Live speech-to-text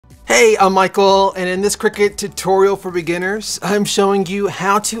Hey, I'm Michael, and in this Cricut tutorial for beginners, I'm showing you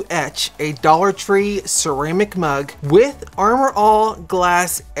how to etch a Dollar Tree ceramic mug with Armour All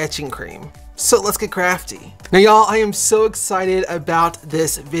glass etching cream. So let's get crafty. Now y'all, I am so excited about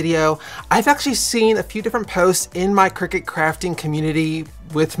this video. I've actually seen a few different posts in my Cricut crafting community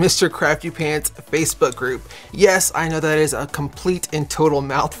with Mr. Crafty Pants Facebook group. Yes, I know that is a complete and total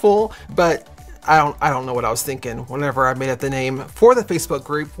mouthful, but I don't know what I was thinking whenever I made up the name for the Facebook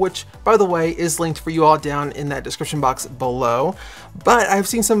group, which by the way is linked for you all down in that description box below. But I've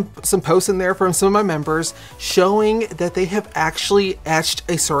seen some posts in there from some of my members showing that they have actually etched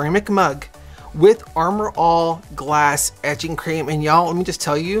a ceramic mug with Armour All glass etching cream, and y'all, let me just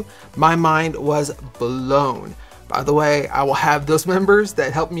tell you, my mind was blown. By the way, I will have those members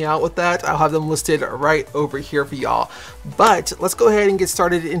that help me out with that. I'll have them listed right over here for y'all. But let's go ahead and get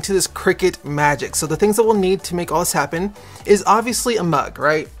started into this Cricut magic. So the things that we'll need to make all this happen is obviously a mug,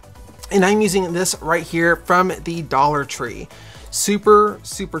 right? And I'm using this right here from the Dollar Tree. Super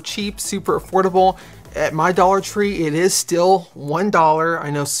cheap, super affordable. At my Dollar Tree, it is still $1. I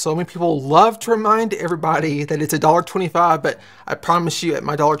know so many people love to remind everybody that it's $1.25, but I promise you at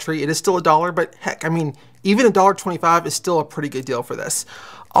my Dollar Tree, it is still $1. But heck, I mean, even $1.25 is still a pretty good deal for this.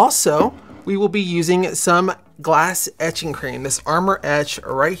 Also, we will be using some glass etching cream, this Armour Etch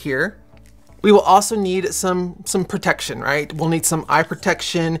right here. We will also need some protection, right? We'll need some eye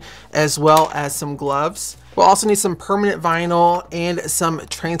protection as well as some gloves. We'll also need some permanent vinyl and some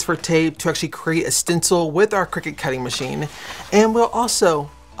transfer tape to actually create a stencil with our Cricut cutting machine. And we'll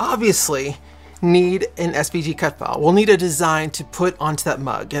also, obviously, need an SVG cut file. We'll need a design to put onto that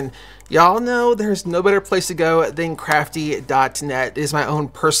mug. And y'all know there's no better place to go than crafty.net. It is my own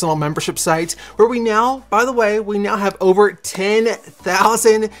personal membership site where we now, by the way, we now have over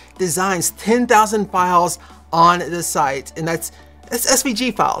 10,000 designs, 10,000 files on the site. And that's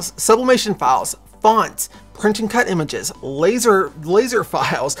SVG files, sublimation files, fonts, print and cut images, laser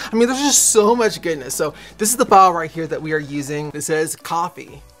files. I mean, there's just so much goodness. So this is the file right here that we are using. It says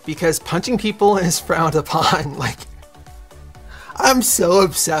coffee because punching people is frowned upon. Like, I'm so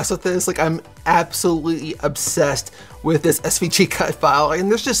obsessed with this. Like, I'm absolutely obsessed with this SVG cut file. And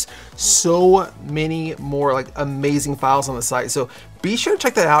there's just so many more like amazing files on the site. So be sure to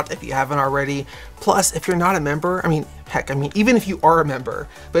check that out if you haven't already. Plus, if you're not a member, I mean, heck, I mean, even if you are a member,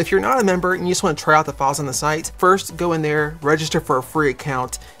 but if you're not a member and you just want to try out the files on the site, first go in there, register for a free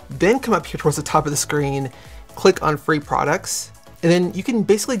account, then come up here towards the top of the screen, click on free products. And then you can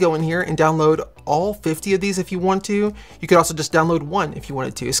basically go in here and download all 50 of these if you want to. You could also just download one if you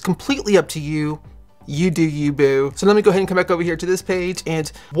wanted to. It's completely up to you. You do you, boo. So let me go ahead and come back over here to this page.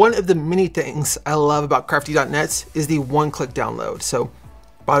 And one of the many things I love about crafty.net is the one-click download. So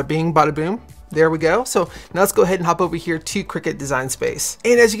bada bing, bada boom. There we go. So now let's go ahead and hop over here to Cricut Design Space.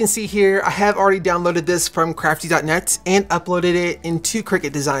 And as you can see here, I have already downloaded this from crafty.net and uploaded it into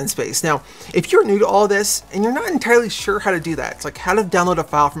Cricut Design Space. Now, if you're new to all this and you're not entirely sure how to do that, it's like how to download a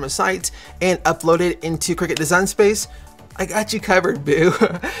file from a site and upload it into Cricut Design Space, I got you covered, boo.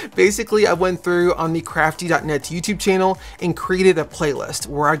 Basically, I went through on the crafty.net YouTube channel and created a playlist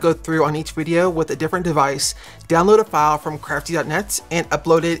where I go through on each video with a different device, download a file from crafty.net and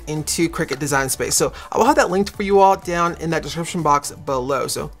upload it into Cricut Design Space. So I will have that linked for you all down in that description box below.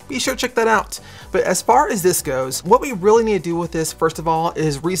 So be sure to check that out. But as far as this goes, what we really need to do with this, first of all,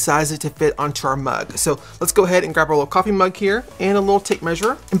 is resize it to fit onto our mug. So let's go ahead and grab our little coffee mug here and a little tape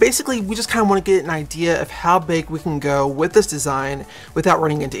measure. And basically, we just kind of want to get an idea of how big we can go with this design without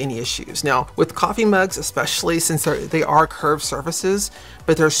running into any issues. Now, with coffee mugs, especially since they are curved surfaces,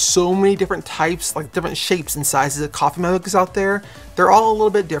 but there's so many different types, like different shapes and sizes of coffee mugs out there, they're all a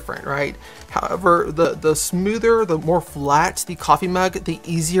little bit different, right? However, the smoother, the more flat the coffee mug, the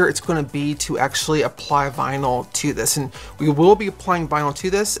easier it's going to be to actually apply vinyl to this. And we will be applying vinyl to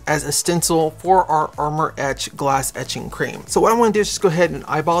this as a stencil for our Armour Etch glass etching cream. So what I want to do is just go ahead and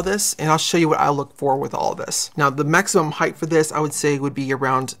eyeball this, and I'll show you what I look for with all of this. Now, the maximum height for this, I would say, would be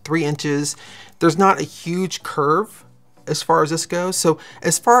around 3 inches. There's not a huge curve as far as this goes. So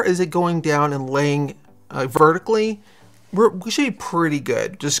as far as it going down and laying vertically, we should be pretty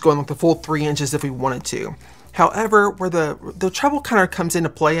good, just going like the full 3 inches if we wanted to. However, where the trouble kind of comes into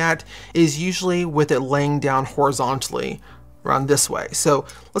play at is usually with it laying down horizontally around this way. So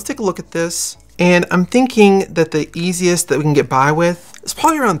let's take a look at this. And I'm thinking that the easiest that we can get by with is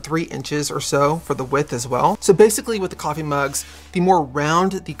probably around 3 inches or so for the width as well. So basically with the coffee mugs, the more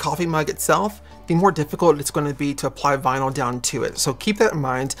round the coffee mug itself, the more difficult it's going to be to apply vinyl down to it. So keep that in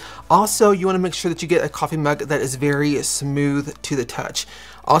mind. Also, you want to make sure that you get a coffee mug that is very smooth to the touch.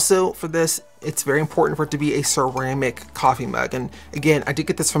 Also for this, it's very important for it to be a ceramic coffee mug. And again, I did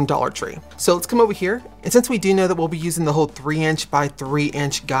get this from Dollar Tree. So let's come over here. And since we do know that we'll be using the whole 3" by 3"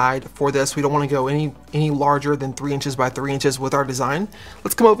 guide for this, we don't want to go any larger than 3" by 3" with our design.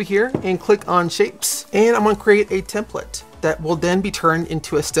 Let's come over here and click on shapes. And I'm going to create a template that will then be turned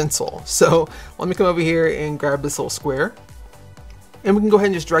into a stencil. So let me come over here and grab this little square. And we can go ahead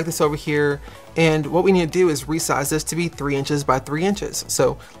and just drag this over here. And what we need to do is resize this to be 3" by 3".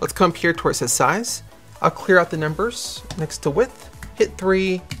 So let's come up here to where it says size. I'll clear out the numbers next to width, hit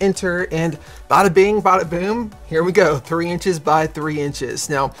 3, enter, and bada bing, bada boom. Here we go, 3" by 3".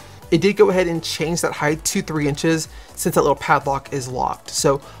 Now, it did go ahead and change that height to 3" since that little padlock is locked.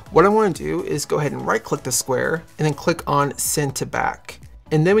 So what I want to do is go ahead and right click the square and then click on send to back.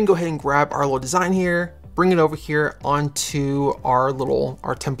 And then we can go ahead and grab our little design here, bring it over here onto our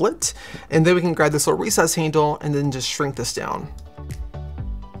template. And then we can grab this little resize handle and then just shrink this down.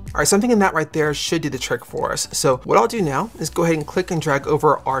 All right, so I'm thinking that right there should do the trick for us. So what I'll do now is go ahead and click and drag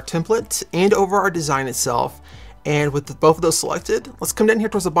over our template and over our design itself. And with both of those selected, let's come down here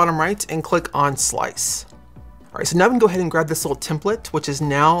towards the bottom right and click on slice. All right, so now we can go ahead and grab this little template, which is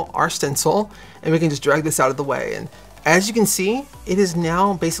now our stencil, and we can just drag this out of the way. And as you can see, it is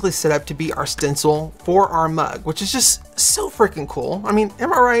now basically set up to be our stencil for our mug, which is just so freaking cool. I mean,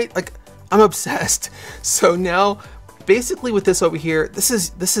 am I right? Like, I'm obsessed. So now, basically with this over here, this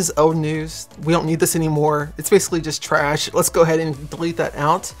is old news. We don't need this anymore. It's basically just trash. Let's go ahead and delete that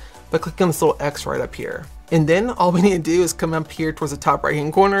out by clicking on this little X right up here. And then all we need to do is come up here towards the top right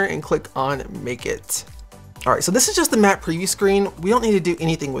hand corner and click on make it. All right, so this is just the matte preview screen. We don't need to do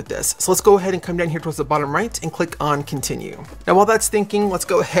anything with this. So let's go ahead and come down here towards the bottom right and click on continue. Now, while that's thinking, let's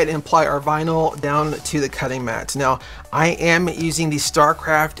go ahead and apply our vinyl down to the cutting mat. Now, I am using the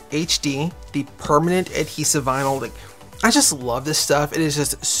StarCraft HD, the permanent adhesive vinyl. Like, I just love this stuff. It is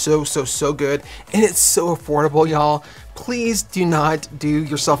just so good. And it's so affordable, y'all. Please do not do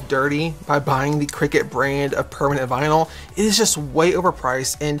yourself dirty by buying the Cricut brand of permanent vinyl. It is just way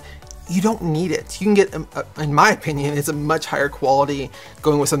overpriced and you don't need it. You can get, in my opinion, it's a much higher quality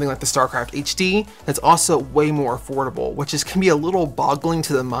going with something like the StarCraft HD that's also way more affordable, which can be a little boggling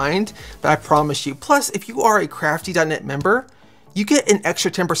to the mind, but I promise you. Plus, if you are a crafty.net member, you get an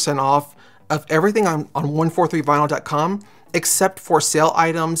extra 10% off of everything on 143vinyl.com except for sale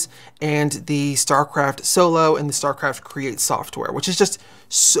items and the StarCraft Solo and the StarCraft Create software, which is just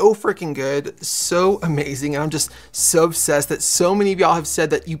so freaking good, so amazing. And I'm just so obsessed that so many of y'all have said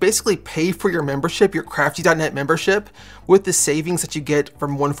that you basically pay for your membership, your crafty.net membership, with the savings that you get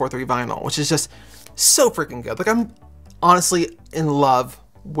from 143 Vinyl, which is just so freaking good. Like, I'm honestly in love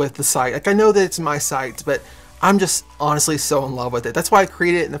with the site. Like, I know that it's my site, but I'm just honestly so in love with it. That's why I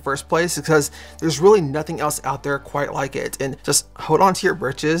created it in the first place, because there's really nothing else out there quite like it. And just hold on to your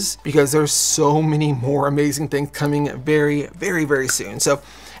britches, because there's so many more amazing things coming very soon. So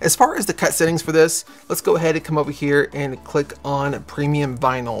as far as the cut settings for this, let's go ahead and come over here and click on Premium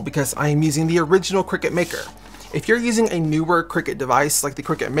Vinyl, because I am using the original Cricut Maker. If you're using a newer Cricut device like the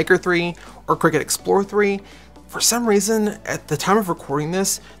Cricut Maker 3 or Cricut Explorer 3, for some reason, at the time of recording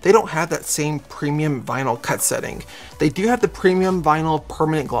this, they don't have that same premium vinyl cut setting. They do have the premium vinyl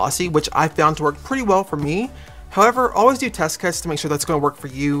permanent glossy, which I found to work pretty well for me. However, always do test cuts to make sure that's going to work for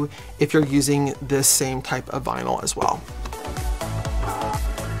you if you're using this same type of vinyl as well.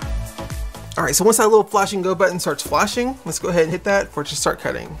 All right, so once that little flashing go button starts flashing, let's go ahead and hit that for it to start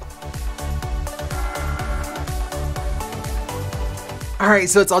cutting. All right,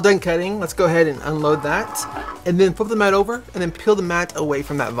 so it's all done cutting. Let's go ahead and unload that and then flip the mat over and then peel the mat away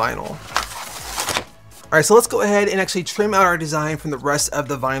from that vinyl. All right, so let's go ahead and actually trim out our design from the rest of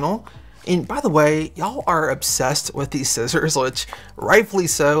the vinyl. And by the way, y'all are obsessed with these scissors, which rightfully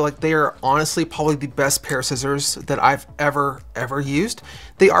so. Like, they are honestly probably the best pair of scissors that I've ever used.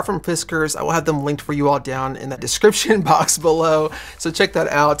 They are from Fiskars. I will have them linked for you all down in that description box below, so check that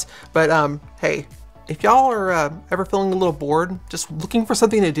out. But hey, if y'all are ever feeling a little bored, just looking for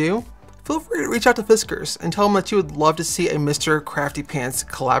something to do, feel free to reach out to Fiskars and tell them that you would love to see a Mr. Crafty Pants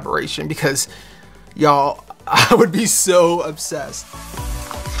collaboration, because y'all, I would be so obsessed.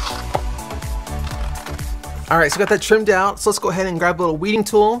 All right, so got that trimmed out. So let's go ahead and grab a little weeding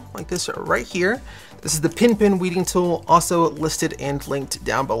tool like this right here. This is the Pin weeding tool, also listed and linked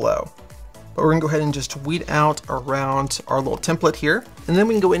down below. But we're gonna go ahead and just weed out around our little template here. And then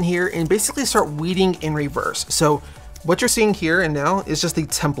we can go in here and basically start weeding in reverse. So what you're seeing here and now is just the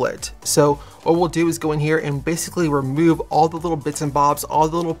template. So what we'll do is go in here and basically remove all the little bits and bobs, all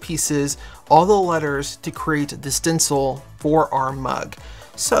the little pieces, all the letters to create the stencil for our mug.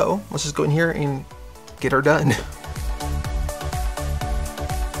 So let's just go in here and get her done.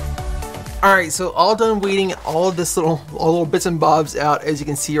 All right, so all done weeding all of this all little bits and bobs out, as you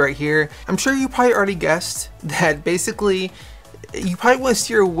can see right here. I'm sure you probably already guessed that basically you probably want to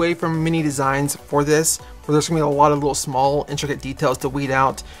steer away from mini designs for this, where there's gonna be a lot of little small intricate details to weed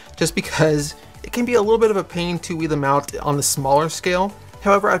out, just because it can be a little bit of a pain to weed them out on the smaller scale.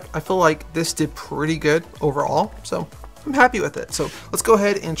 However, I feel like this did pretty good overall, so I'm happy with it. So let's go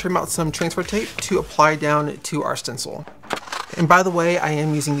ahead and trim out some transfer tape to apply down to our stencil. And by the way, I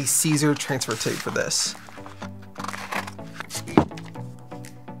am using the Caesar transfer tape for this.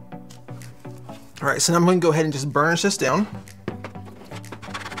 All right, so now I'm going to go ahead and just burnish this down.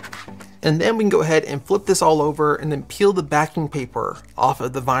 And then we can go ahead and flip this all over and then peel the backing paper off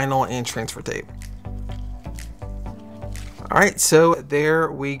of the vinyl and transfer tape. All right, so there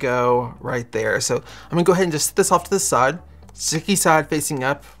we go right there. So I'm gonna go ahead and just set this off to the side, sticky side facing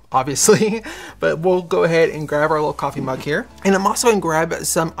up, obviously, but we'll go ahead and grab our little coffee mug here. And I'm also gonna grab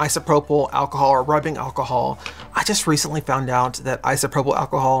some isopropyl alcohol or rubbing alcohol. I just recently found out that isopropyl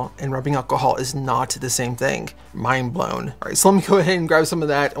alcohol and rubbing alcohol is not the same thing. Mind blown. All right, so let me go ahead and grab some of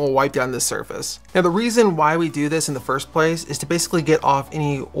that and we'll wipe down this surface. Now the reason why we do this in the first place is to basically get off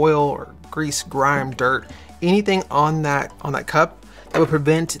any oil or grease, grime, dirt, anything on that cup that would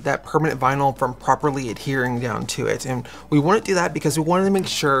prevent that permanent vinyl from properly adhering down to it. And we want to do that because we wanted to make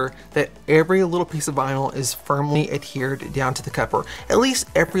sure that every little piece of vinyl is firmly adhered down to the cup, or at least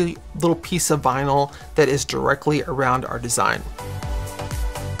every little piece of vinyl that is directly around our design.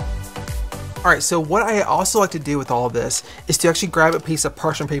 All right, so what I also like to do with all of this is to actually grab a piece of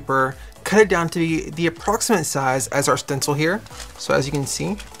parchment paper, cut it down to be the approximate size as our stencil here. So as you can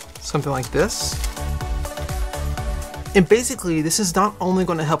see, something like this. And basically, this is not only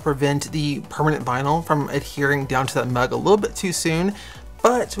going to help prevent the permanent vinyl from adhering down to that mug a little bit too soon,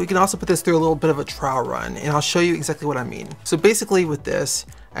 but we can also put this through a little bit of a trial run, and I'll show you exactly what I mean. So basically with this,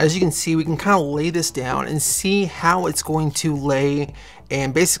 as you can see, we can kind of lay this down and see how it's going to lay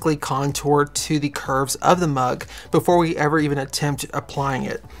and basically contour to the curves of the mug before we ever even attempt applying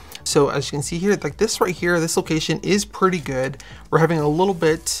it. So as you can see here, like this right here, this location is pretty good. We're having a little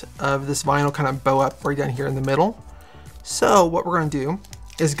bit of this vinyl kind of bow up right down here in the middle. So what we're going to do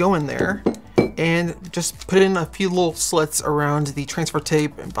is go in there and just put in a few little slits around the transfer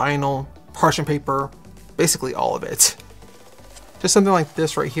tape and vinyl, parchment paper, basically all of it. Just something like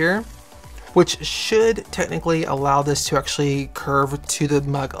this right here, which should technically allow this to actually curve to the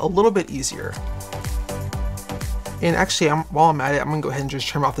mug a little bit easier. And actually, while I'm at it, I'm gonna go ahead and just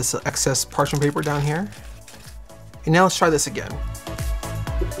trim off this excess parchment paper down here. And now let's try this again.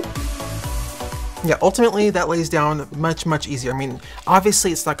 Yeah, ultimately that lays down much, much easier. I mean,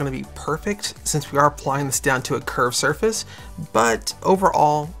 obviously it's not gonna be perfect since we are applying this down to a curved surface, but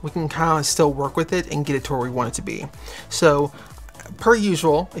overall we can kind of still work with it and get it to where we want it to be. So per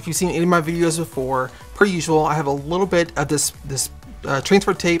usual, if you've seen any of my videos before, per usual, I have a little bit of this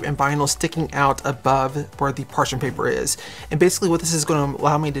transfer tape and vinyl sticking out above where the parchment paper is. And basically what this is going to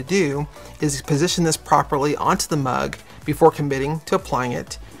allow me to do is position this properly onto the mug before committing to applying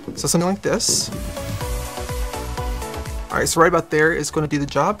it. So something like this. All right, so right about there is going to do the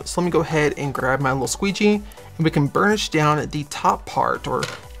job. So let me go ahead and grab my little squeegee and we can burnish down the top part, or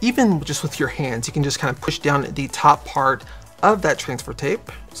even just with your hands, you can just kind of push down the top part of that transfer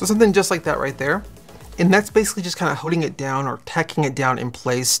tape. So something just like that right there. And that's basically just kind of holding it down or tacking it down in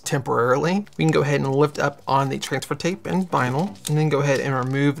place temporarily. We can go ahead and lift up on the transfer tape and vinyl, and then go ahead and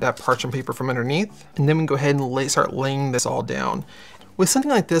remove that parchment paper from underneath. And then we can go ahead and start laying this all down. With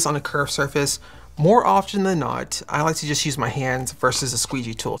something like this on a curved surface, more often than not, I like to just use my hands versus a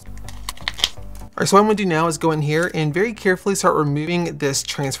squeegee tool. All right, so what I'm gonna do now is go in here and very carefully start removing this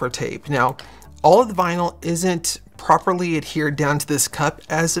transfer tape. Now, all of the vinyl isn't properly adhered down to this cup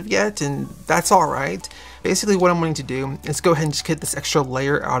as of yet, and that's all right. Basically what I'm wanting to do is go ahead and just get this extra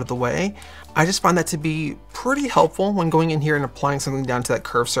layer out of the way. I just find that to be pretty helpful when going in here and applying something down to that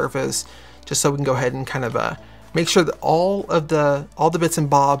curved surface, just so we can go ahead and kind of make sure that all the bits and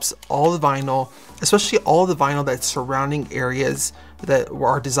bobs, all the vinyl, especially all the vinyl that's surrounding areas that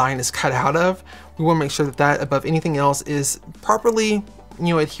our design is cut out of, we want to make sure that that above anything else is properly, you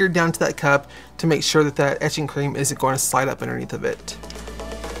know, adhered down to that cup to make sure that that etching cream isn't going to slide up underneath of it.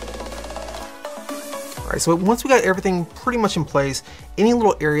 All right, so once we got everything pretty much in place, any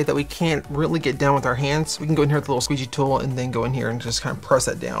little area that we can't really get down with our hands, we can go in here with the little squeegee tool and then go in here and just kind of press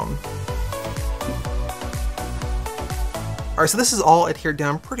that down. All right, so this is all adhered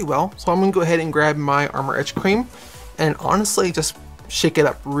down pretty well. So I'm gonna go ahead and grab my Armour Etch cream and honestly just shake it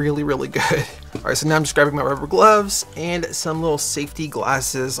up really, really good. All right, so now I'm just grabbing my rubber gloves and some little safety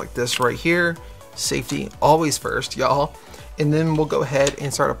glasses like this right here. Safety always first, y'all. and then we'll go ahead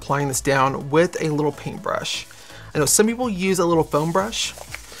and start applying this down with a little paintbrush. I know some people use a little foam brush.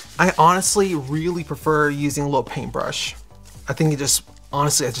 I honestly really prefer using a little paintbrush. I think it just,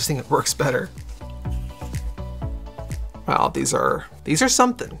 honestly, I just think it works better. Wow, these are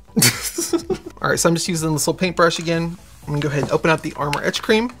something. All right, so I'm just using this little paintbrush again. I'm gonna go ahead and open up the Armour Etch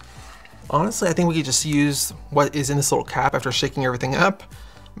Cream. Honestly, I think we could just use what is in this little cap after shaking everything up.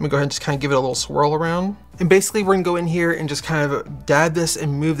 I'm gonna go ahead and just kind of give it a little swirl around. And basically we're gonna go in here and just kind of dab this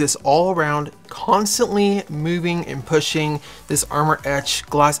and move this all around, constantly moving and pushing this Armour Etch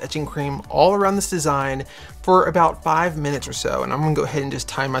glass etching cream all around this design for about 5 minutes or so. And I'm gonna go ahead and just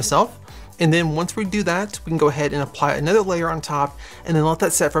time myself. And then once we do that, we can go ahead and apply another layer on top and then let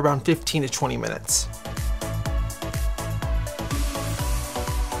that set for around 15 to 20 minutes.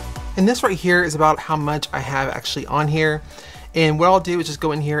 And this right here is about how much I have actually on here. And what I'll do is just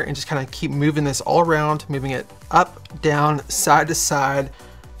go in here and just kind of keep moving this all around, moving it up, down, side to side,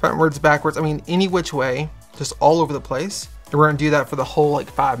 frontwards, backwards, I mean, any which way, just all over the place. And we're gonna do that for the whole like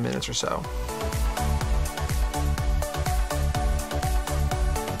 5 minutes or so.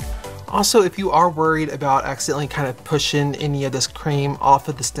 Also, if you are worried about accidentally kind of pushing any of this cream off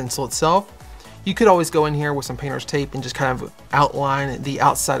of the stencil itself, you could always go in here with some painter's tape and just kind of outline the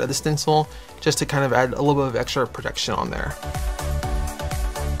outside of the stencil just to kind of add a little bit of extra protection on there.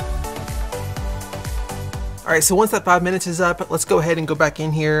 All right, so once that 5 minutes is up, let's go ahead and go back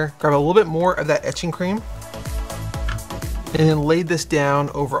in here, grab a little bit more of that etching cream, and then lay this down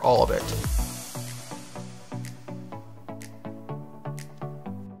over all of it.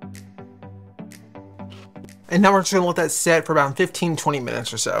 And now we're just gonna let that set for about 15-20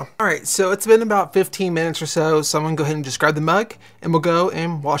 minutes or so. All right, so it's been about 15 minutes or so, so I'm gonna go ahead and just grab the mug and we'll go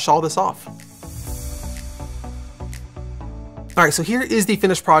and wash all this off. All right, so here is the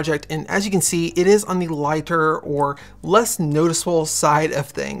finished project, and as you can see, it is on the lighter or less noticeable side of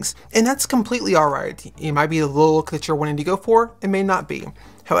things, and that's completely all right. It might be the look that you're wanting to go for, it may not be.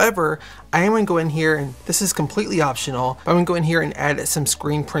 However, I am gonna go in here, and this is completely optional, but I'm gonna go in here and add some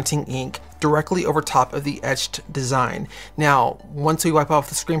screen printing ink directly over top of the etched design. Now, once we wipe off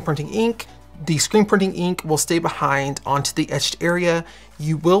the screen printing ink, the screen printing ink will stay behind onto the etched area.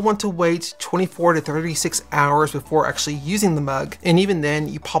 You will want to wait 24 to 36 hours before actually using the mug. And even then,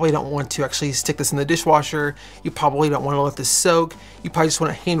 you probably don't want to actually stick this in the dishwasher. You probably don't want to let this soak. You probably just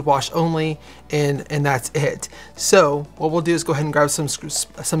want to hand wash only, and that's it. So what we'll do is go ahead and grab some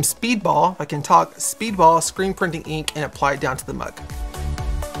Speedball, if I can talk, Speedball screen printing ink and apply it down to the mug.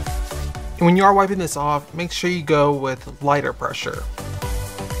 And when you are wiping this off, make sure you go with lighter pressure.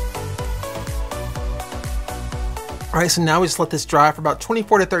 All right, so now we just let this dry for about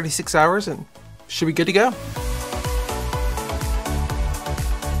 24 to 36 hours and should be good to go.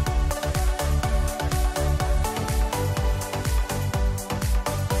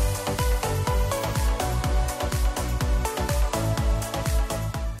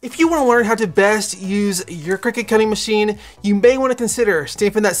 If you want to learn how to best use your Cricut cutting machine, you may want to consider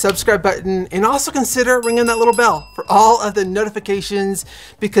stamping that subscribe button and also consider ringing that little bell for all of the notifications,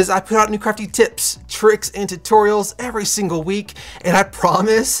 because I put out new crafty tips, tricks, and tutorials every single week, and I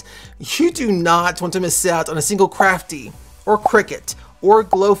promise you do not want to miss out on a single crafty or Cricut or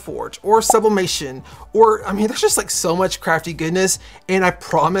Glowforge or sublimation, or I mean, there's just like so much crafty goodness, and I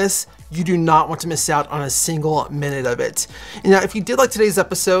promise you do not want to miss out on a single minute of it. And now, if you did like today's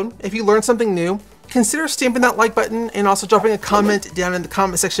episode, if you learned something new, consider stamping that like button and also dropping a comment down in the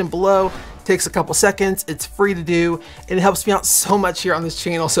comment section below. It takes a couple seconds, it's free to do, and it helps me out so much here on this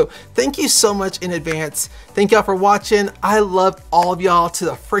channel. So thank you so much in advance. Thank y'all for watching. I love all of y'all to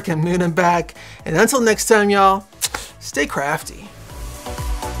the freaking moon and back. And until next time, y'all, stay crafty.